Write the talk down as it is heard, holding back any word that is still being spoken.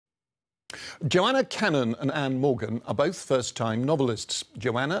Joanna Cannon and Anne Morgan are both first-time novelists.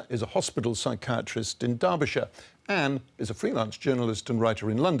 Joanna is a hospital psychiatrist in Derbyshire. Anne is a freelance journalist and writer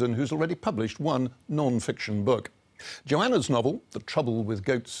in London who's already published one non-fiction book. Joanna's novel, The Trouble with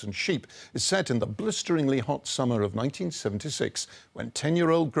Goats and Sheep, is set in the blisteringly hot summer of 1976, when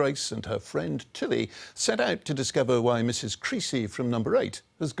 10-year-old Grace and her friend Tilly set out to discover why Mrs. Creasy from number 8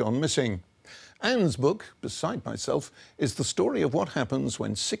 has gone missing. Anne's book, Beside Myself, is the story of what happens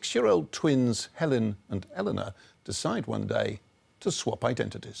when 6-year-old twins Helen and Eleanor decide one day to swap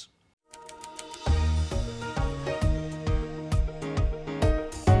identities.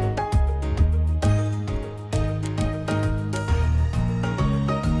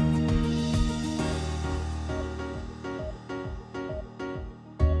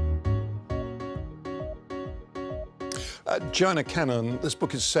 Joanna Cannon, this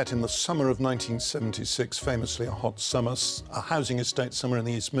book is set in the summer of 1976, famously a hot summer, a housing estate somewhere in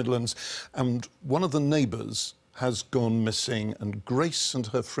the East Midlands, and one of the neighbours has gone missing, and Grace and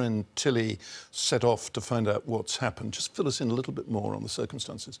her friend Tilly set off to find out what's happened. Just fill us in a little bit more on the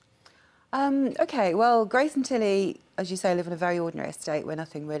circumstances. OK, well, Grace and Tilly, as you say, live in a very ordinary estate where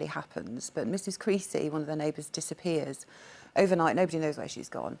nothing really happens, but Mrs. Creasy, one of their neighbours, disappears overnight. Nobody knows where she's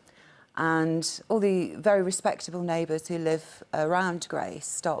gone. And all the very respectable neighbours who live around Grace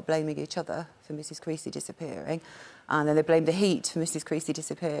start blaming each other for Mrs. Creasy disappearing, and then they blame the heat for Mrs. Creasy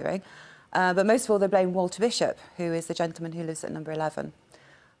disappearing. But most of all, they blame Walter Bishop, who is the gentleman who lives at number 11.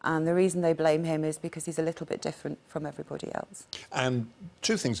 And the reason they blame him is because he's a little bit different from everybody else. And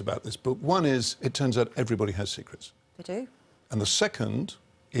two things about this book. One is, it turns out everybody has secrets. They do. And the second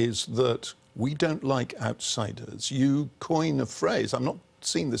is that we don't like outsiders. You coin a phrase, I'm not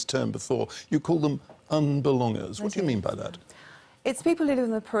seen this term before, you call them unbelongers. What do you mean by that? It's people who live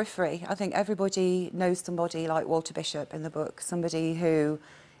in the periphery. I think everybody knows somebody like Walter Bishop in the book, somebody who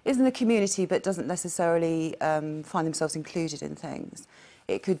is in the community but doesn't necessarily find themselves included in things.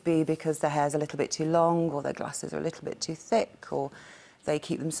 It could be because their hair's a little bit too long, or their glasses are a little bit too thick, or they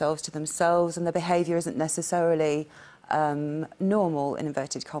keep themselves to themselves and their behaviour isn't necessarily normal, in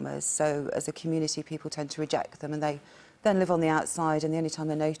inverted commas. So as a community, people tend to reject them, and they then live on the outside, and the only time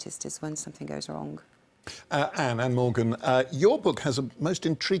they're noticed is when something goes wrong. Anne Morgan, your book has a most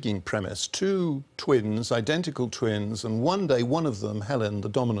intriguing premise. Two twins, identical twins, and one day one of them, Helen, the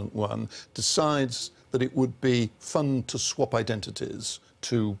dominant one, decides that it would be fun to swap identities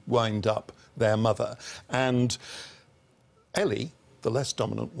to wind up their mother. And Ellie, the less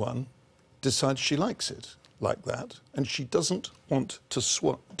dominant one, decides she likes it like that, and she doesn't want to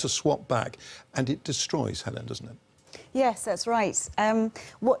swap back, and it destroys Helen, doesn't it? Yes, that's right.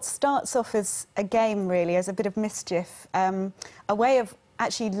 What starts off as a game, really, as a bit of mischief, a way of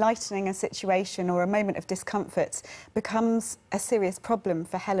actually lightening a situation or a moment of discomfort, becomes a serious problem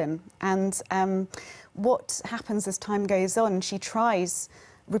for Helen. And what happens as time goes on, she tries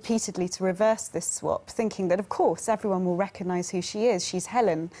repeatedly to reverse this swap, thinking that, of course, everyone will recognise who she is. She's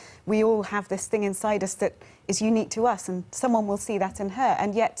Helen. We all have this thing inside us that is unique to us, and someone will see that in her.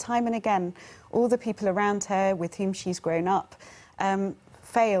 And yet, time and again, all the people around her with whom she's grown up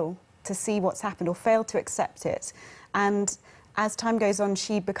fail to see what's happened or fail to accept it. And as time goes on,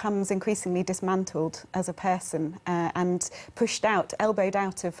 she becomes increasingly dismantled as a person and pushed out, elbowed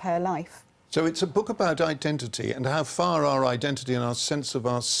out of her life. So it's a book about identity and how far our identity and our sense of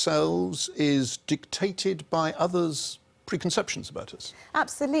ourselves is dictated by others' preconceptions about us.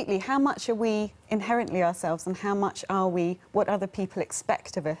 Absolutely. How much are we inherently ourselves, and how much are we what other people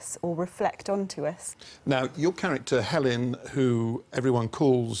expect of us or reflect onto us? Now, your character, Helen, who everyone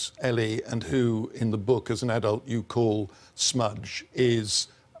calls Ellie and who, in the book, as an adult, you call Smudge, is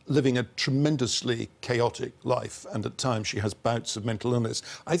living a tremendously chaotic life, and at times she has bouts of mental illness.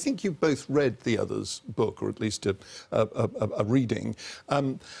 I think you've both read the other's book, or at least a reading.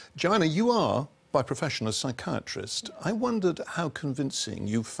 Joanna, you are, by profession, a psychiatrist. I wondered how convincing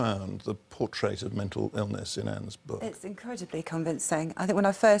you found the portrait of mental illness in Anne's book. It's incredibly convincing. I think when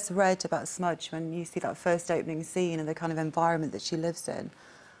I first read about Smudge, when you see that first opening scene and the kind of environment that she lives in,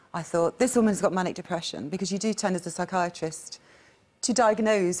 I thought, this woman's got manic depression, because you do tend, as a psychiatrist, to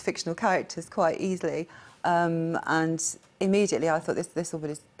diagnose fictional characters quite easily. And immediately I thought this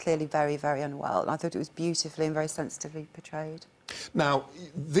woman is clearly very, very unwell. And I thought it was beautifully and very sensitively portrayed. Now,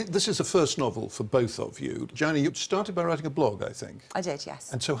 this is the first novel for both of you. Joanna, you started by writing a blog, I think. I did,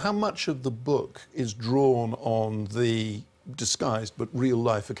 yes. And so how much of the book is drawn on the disguised but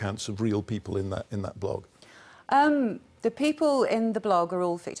real-life accounts of real people in that blog? The people in the blog are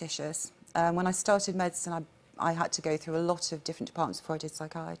all fictitious. When I started medicine, I had to go through a lot of different departments before I did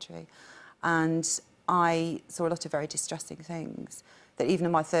psychiatry, and I saw a lot of very distressing things. that even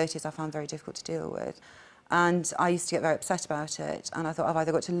in my 30s I found very difficult to deal with. And I used to get very upset about it, and I thought I've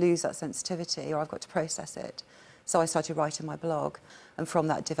either got to lose that sensitivity or I've got to process it. So I started writing my blog, and from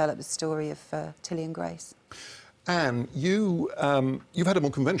that developed the story of Tilly and Grace. Anne, you've had a more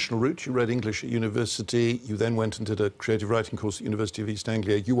conventional route. You read English at university. You then went and did a creative writing course at University of East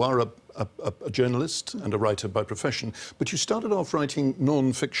Anglia. You are a journalist and a writer by profession, but you started off writing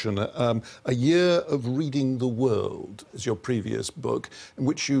non-fiction. A Year of Reading the World is your previous book, in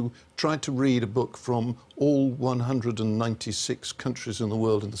which you tried to read a book from all 196 countries in the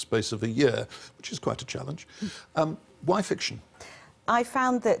world in the space of a year, which is quite a challenge. Why fiction? I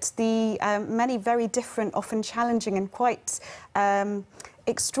found that the many very different, often challenging and quite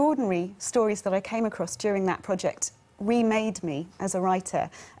extraordinary stories that I came across during that project remade me as a writer,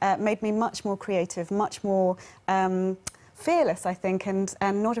 made me much more creative, much more fearless, I think, and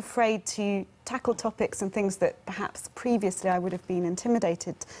not afraid to tackle topics and things that perhaps previously I would have been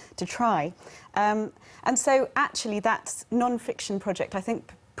intimidated to try. And so actually that non-fiction project, I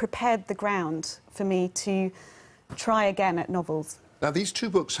think, prepared the ground for me to try again at novels. Now, these two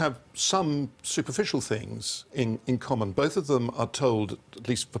books have some superficial things in common. Both of them are told, at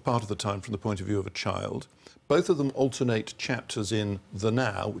least for part of the time, from the point of view of a child. Both of them alternate chapters in the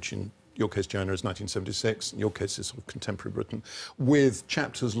now, which in your case, Joanna, is 1976, in your case is sort of contemporary Britain, with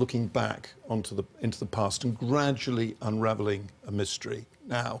chapters looking back into the past and gradually unravelling a mystery.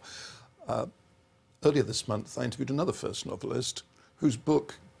 Now, earlier this month, I interviewed another first novelist whose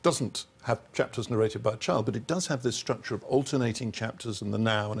book doesn't have chapters narrated by a child, but it does have this structure of alternating chapters in the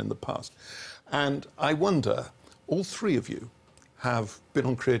now and in the past. And I wonder, all three of you have been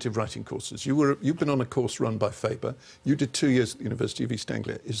on creative writing courses. You've been on a course run by Faber. You did 2 years at the University of East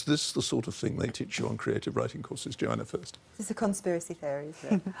Anglia. Is this the sort of thing they teach you on creative writing courses? Joanna first. This is a conspiracy theory,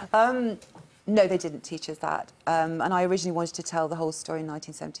 isn't it? No, they didn't teach us that. And I originally wanted to tell the whole story in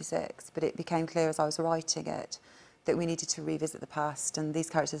 1976, but it became clear as I was writing it that we needed to revisit the past, and these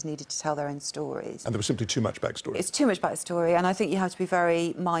characters needed to tell their own stories. And there was simply too much backstory. It's too much backstory, and I think you have to be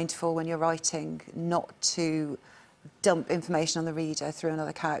very mindful when you're writing not to dump information on the reader through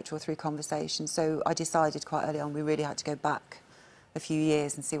another character or through conversation. So I decided quite early on we really had to go back a few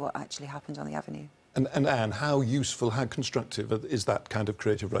years and see what actually happened on the Avenue. And Anne, how useful, how constructive is that kind of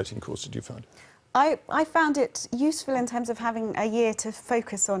creative writing course, did you find? I found it useful in terms of having a year to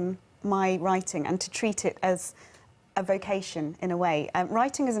focus on my writing and to treat it as a vocation in a way.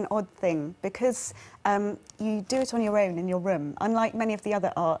 Writing is an odd thing because you do it on your own in your room. Unlike many of the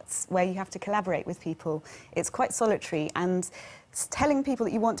other arts where you have to collaborate with people, it's quite solitary, and telling people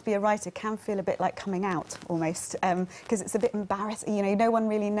that you want to be a writer can feel a bit like coming out almost, because it's a bit embarrassing. You know, no one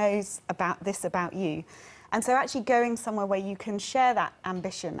really knows about you. And so actually going somewhere where you can share that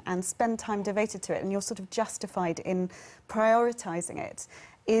ambition and spend time devoted to it, and you're sort of justified in prioritising it,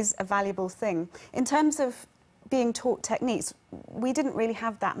 is a valuable thing. In terms of being taught techniques, we didn't really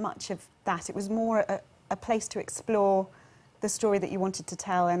have that much of that. It was more a place to explore the story that you wanted to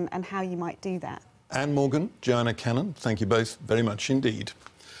tell and how you might do that. Anne Morgan, Joanna Cannon, thank you both very much indeed.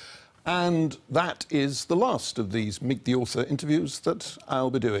 And that is the last of these Meet the Author interviews that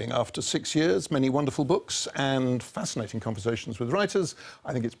I'll be doing. After 6 years, many wonderful books and fascinating conversations with writers,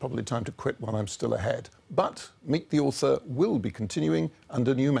 I think it's probably time to quit while I'm still ahead. But Meet the Author will be continuing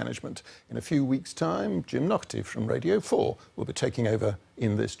under new management. In a few weeks' time, Jim Naughty from Radio 4 will be taking over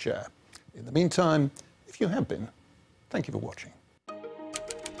in this chair. In the meantime, if you have been, thank you for watching.